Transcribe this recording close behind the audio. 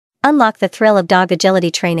Unlock the thrill of dog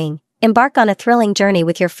agility training. Embark on a thrilling journey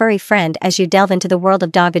with your furry friend as you delve into the world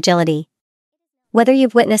of dog agility. Whether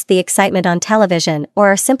you've witnessed the excitement on television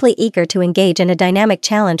or are simply eager to engage in a dynamic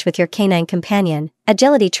challenge with your canine companion,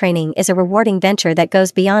 agility training is a rewarding venture that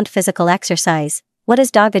goes beyond physical exercise. What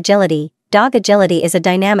is dog agility? Dog agility is a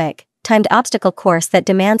dynamic, timed obstacle course that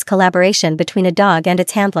demands collaboration between a dog and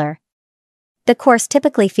its handler. The course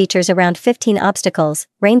typically features around 15 obstacles,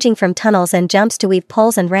 ranging from tunnels and jumps to weave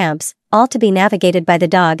poles and ramps, all to be navigated by the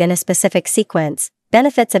dog in a specific sequence.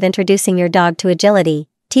 Benefits of introducing your dog to agility.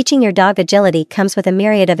 Teaching your dog agility comes with a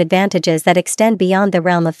myriad of advantages that extend beyond the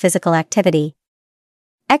realm of physical activity.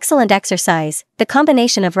 Excellent exercise. The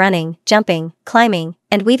combination of running, jumping, climbing,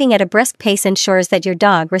 and weaving at a brisk pace ensures that your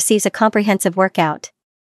dog receives a comprehensive workout.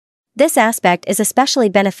 This aspect is especially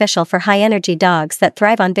beneficial for high-energy dogs that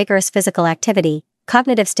thrive on vigorous physical activity.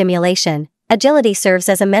 Cognitive stimulation. Agility serves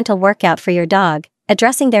as a mental workout for your dog,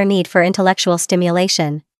 addressing their need for intellectual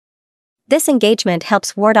stimulation. This engagement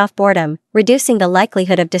helps ward off boredom, reducing the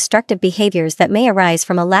likelihood of destructive behaviors that may arise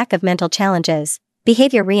from a lack of mental challenges.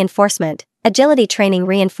 Behavior reinforcement. Agility training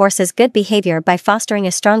reinforces good behavior by fostering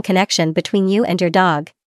a strong connection between you and your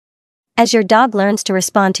dog. As your dog learns to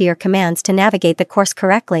respond to your commands to navigate the course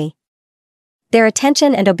correctly, their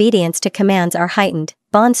attention and obedience to commands are heightened.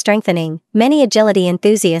 Bond strengthening. Many agility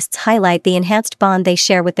enthusiasts highlight the enhanced bond they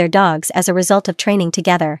share with their dogs as a result of training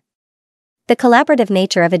together. The collaborative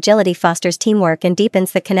nature of agility fosters teamwork and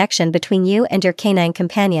deepens the connection between you and your canine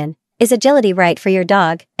companion. Is agility right for your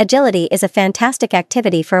dog? Agility is a fantastic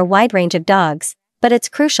activity for a wide range of dogs, but it's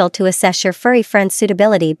crucial to assess your furry friend's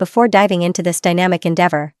suitability before diving into this dynamic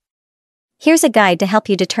endeavor. Here's a guide to help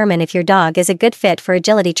you determine if your dog is a good fit for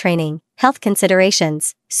agility training. Health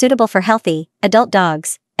considerations. Suitable for healthy, adult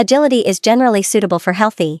dogs. Agility is generally suitable for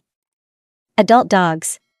healthy adult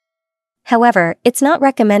dogs. However, it's not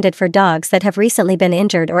recommended for dogs that have recently been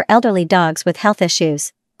injured or elderly dogs with health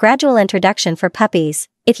issues. Gradual introduction for puppies.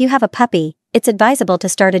 If you have a puppy, it's advisable to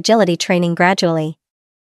start agility training gradually.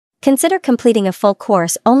 Consider completing a full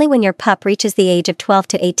course only when your pup reaches the age of 12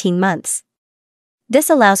 to 18 months. This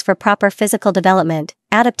allows for proper physical development,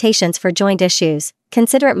 adaptations for joint issues,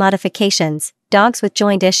 considerate modifications. Dogs with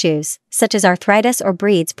joint issues, such as arthritis or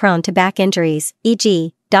breeds prone to back injuries,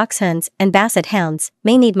 e.g., dachshunds and basset hounds,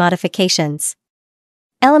 may need modifications.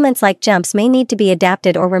 Elements like jumps may need to be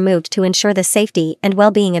adapted or removed to ensure the safety and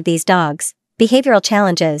well-being of these dogs. Behavioral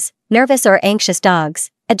challenges. Nervous or anxious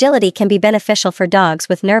dogs. Agility can be beneficial for dogs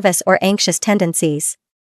with nervous or anxious tendencies.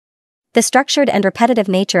 The structured and repetitive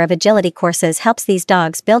nature of agility courses helps these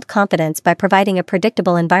dogs build confidence by providing a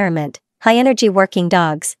predictable environment. High-energy working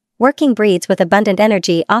dogs. Working breeds with abundant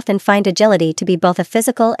energy often find agility to be both a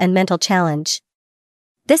physical and mental challenge.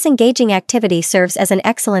 This engaging activity serves as an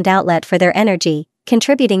excellent outlet for their energy,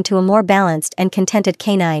 contributing to a more balanced and contented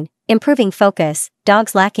canine. Improving focus.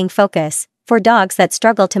 Dogs lacking focus. For dogs that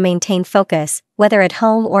struggle to maintain focus, whether at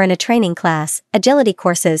home or in a training class, agility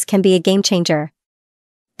courses can be a game-changer.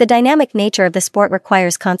 The dynamic nature of the sport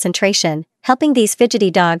requires concentration, helping these fidgety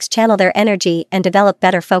dogs channel their energy and develop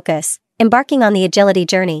better focus. Embarking on the agility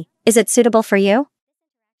journey. Is it suitable for you?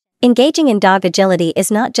 Engaging in dog agility is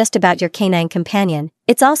not just about your canine companion,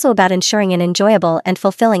 it's also about ensuring an enjoyable and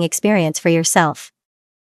fulfilling experience for yourself.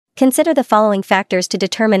 Consider the following factors to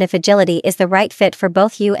determine if agility is the right fit for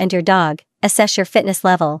both you and your dog. Assess your fitness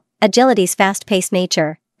level. Agility's fast-paced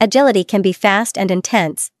nature. Agility can be fast and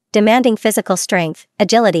intense, demanding physical strength,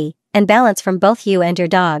 agility, and balance from both you and your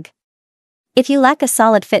dog. If you lack a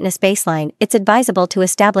solid fitness baseline, it's advisable to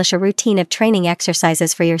establish a routine of training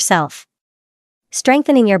exercises for yourself.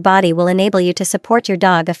 Strengthening your body will enable you to support your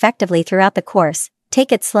dog effectively throughout the course.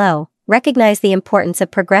 Take it slow. Recognize the importance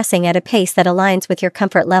of progressing at a pace that aligns with your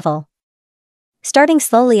comfort level. Starting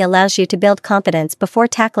slowly allows you to build confidence before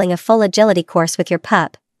tackling a full agility course with your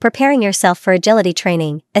pup. Preparing yourself for agility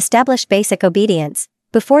training. Establish basic obedience.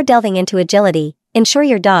 Before delving into agility, ensure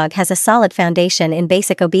your dog has a solid foundation in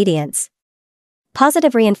basic obedience.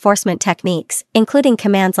 Positive reinforcement techniques, including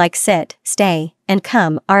commands like sit, stay, and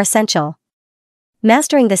come, are essential.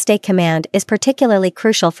 Mastering the stay command is particularly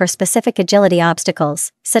crucial for specific agility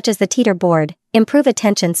obstacles, such as the teeter board. Improve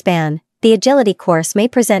attention span. The agility course may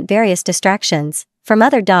present various distractions, from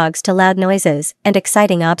other dogs to loud noises and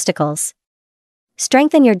exciting obstacles.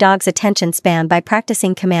 Strengthen your dog's attention span by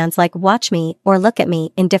practicing commands like watch me or look at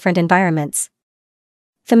me in different environments.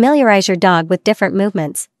 Familiarize your dog with different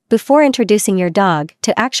movements. Before introducing your dog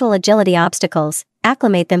to actual agility obstacles,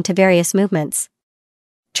 acclimate them to various movements.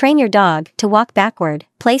 Train your dog to walk backward,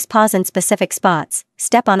 place paws in specific spots,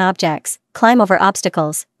 step on objects, climb over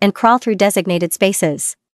obstacles, and crawl through designated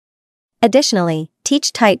spaces. Additionally,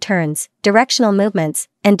 teach tight turns, directional movements,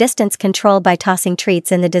 and distance control by tossing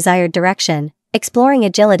treats in the desired direction. Exploring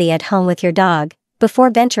agility at home with your dog. Before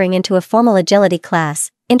venturing into a formal agility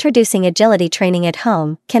class, introducing agility training at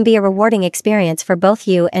home can be a rewarding experience for both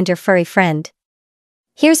you and your furry friend.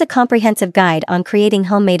 Here's a comprehensive guide on creating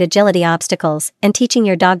homemade agility obstacles and teaching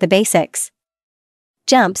your dog the basics.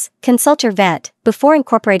 Jumps. Consult your vet. Before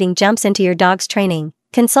incorporating jumps into your dog's training,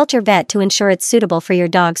 consult your vet to ensure it's suitable for your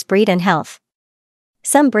dog's breed and health.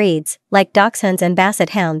 Some breeds, like dachshunds and basset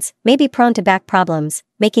hounds, may be prone to back problems,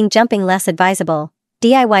 making jumping less advisable.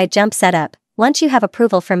 DIY jump setup. Once you have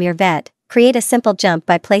approval from your vet, create a simple jump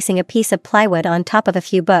by placing a piece of plywood on top of a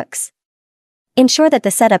few books. Ensure that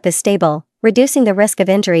the setup is stable, reducing the risk of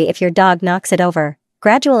injury if your dog knocks it over.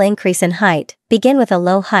 Gradual increase in height. Begin with a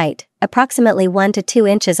low height, approximately 1 to 2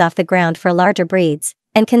 inches off the ground for larger breeds,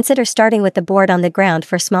 and consider starting with the board on the ground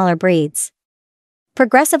for smaller breeds.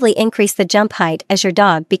 Progressively increase the jump height as your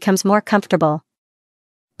dog becomes more comfortable.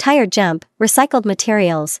 Tire jump. Recycled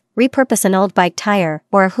materials. Repurpose an old bike tire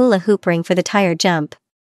or a hula hoop ring for the tire jump.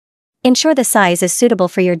 Ensure the size is suitable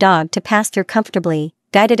for your dog to pass through comfortably.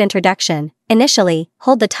 Guided introduction. Initially,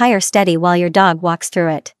 hold the tire steady while your dog walks through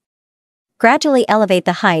it. Gradually elevate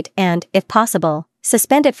the height and, if possible,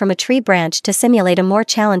 suspend it from a tree branch to simulate a more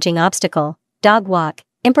challenging obstacle. Dog walk.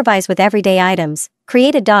 Improvise with everyday items.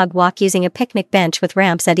 Create a dog walk using a picnic bench with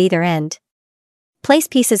ramps at either end. Place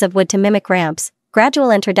pieces of wood to mimic ramps.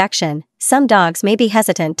 Gradual introduction. Some dogs may be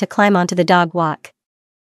hesitant to climb onto the dog walk.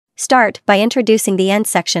 Start by introducing the end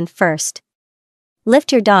section first.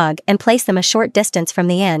 Lift your dog and place them a short distance from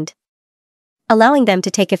the end, allowing them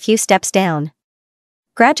to take a few steps down.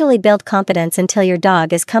 Gradually build confidence until your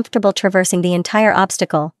dog is comfortable traversing the entire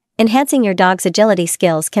obstacle. Enhancing your dog's agility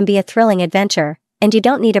skills can be a thrilling adventure, and you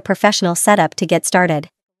don't need a professional setup to get started.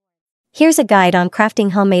 Here's a guide on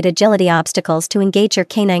crafting homemade agility obstacles to engage your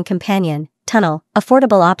canine companion. Tunnel.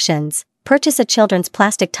 Affordable options. Purchase a children's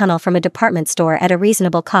plastic tunnel from a department store at a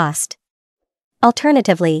reasonable cost.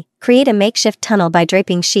 Alternatively, create a makeshift tunnel by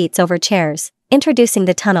draping sheets over chairs. Introducing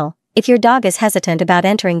the tunnel. If your dog is hesitant about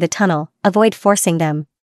entering the tunnel, avoid forcing them.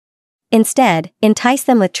 Instead, entice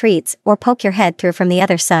them with treats or poke your head through from the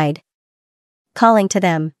other side. Calling to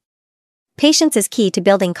them. Patience is key to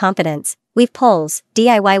building confidence. Weave poles.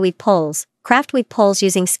 DIY weave poles. Craft weave poles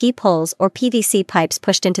using ski poles or PVC pipes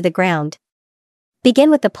pushed into the ground. Begin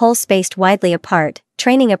with the poles spaced widely apart.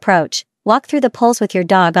 Training approach. Walk through the poles with your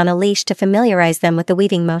dog on a leash to familiarize them with the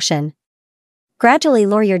weaving motion. Gradually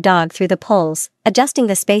lure your dog through the poles, adjusting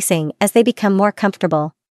the spacing as they become more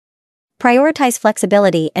comfortable. Prioritize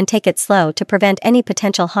flexibility and take it slow to prevent any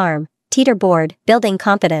potential harm. Teeter board. Building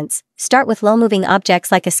confidence. Start with low-moving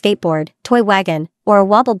objects like a skateboard, toy wagon, or a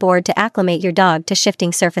wobble board to acclimate your dog to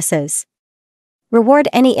shifting surfaces. Reward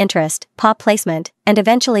any interest, paw placement, and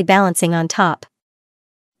eventually balancing on top.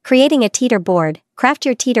 Creating a teeter board. Craft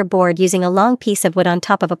your teeter board using a long piece of wood on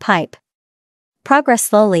top of a pipe. Progress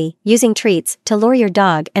slowly, using treats to lure your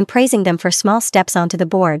dog and praising them for small steps onto the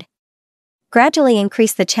board. Gradually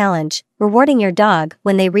increase the challenge, rewarding your dog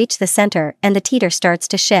when they reach the center and the teeter starts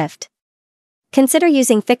to shift. Consider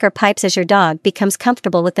using thicker pipes as your dog becomes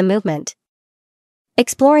comfortable with the movement.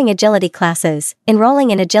 Exploring agility classes. Enrolling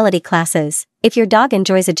in agility classes. If your dog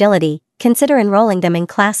enjoys agility, consider enrolling them in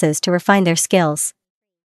classes to refine their skills.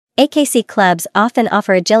 AKC clubs often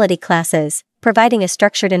offer agility classes, providing a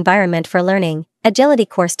structured environment for learning. Agility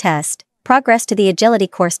course test. Progress to the agility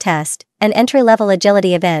course test, an entry-level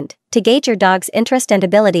agility event, to gauge your dog's interest and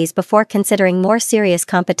abilities before considering more serious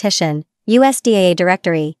competition. USDAA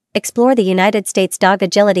directory. Explore the United States Dog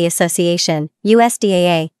Agility Association,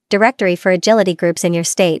 USDAA, directory for agility groups in your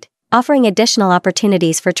state, offering additional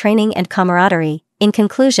opportunities for training and camaraderie. In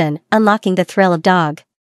conclusion, unlocking the thrill of dog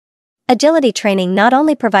agility training not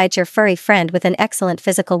only provides your furry friend with an excellent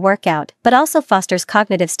physical workout but also fosters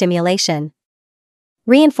cognitive stimulation,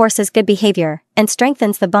 reinforces good behavior, and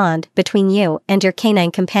strengthens the bond between you and your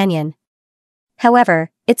canine companion. However,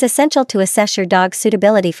 it's essential to assess your dog's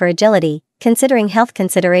suitability for agility, considering health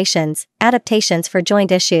considerations, adaptations for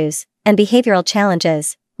joint issues, and behavioral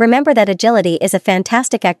challenges. Remember that agility is a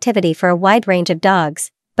fantastic activity for a wide range of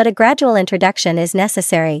dogs, but a gradual introduction is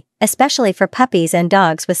necessary, especially for puppies and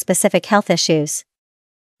dogs with specific health issues.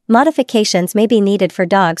 Modifications may be needed for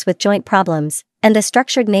dogs with joint problems, and the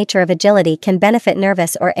structured nature of agility can benefit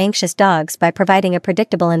nervous or anxious dogs by providing a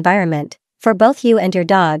predictable environment for both you and your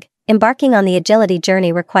dog. Embarking on the agility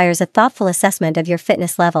journey requires a thoughtful assessment of your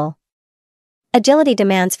fitness level. Agility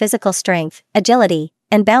demands physical strength, agility,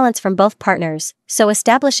 and balance from both partners, so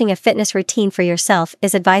establishing a fitness routine for yourself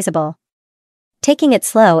is advisable. Taking it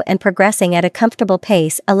slow and progressing at a comfortable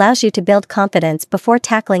pace allows you to build confidence before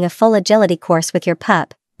tackling a full agility course with your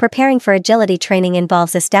pup. Preparing for agility training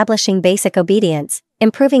involves establishing basic obedience,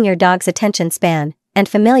 improving your dog's attention span, and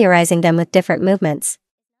familiarizing them with different movements.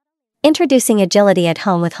 Introducing agility at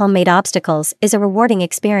home with homemade obstacles is a rewarding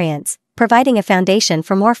experience, providing a foundation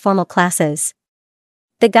for more formal classes.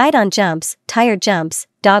 The guide on jumps, tired jumps,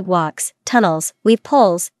 dog walks, tunnels, weave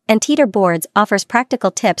poles, and teeter boards offers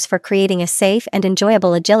practical tips for creating a safe and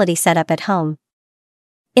enjoyable agility setup at home.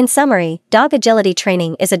 In summary, dog agility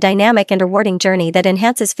training is a dynamic and rewarding journey that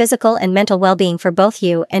enhances physical and mental well-being for both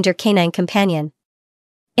you and your canine companion.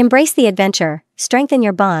 Embrace the adventure, strengthen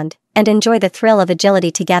your bond, and enjoy the thrill of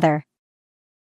agility together.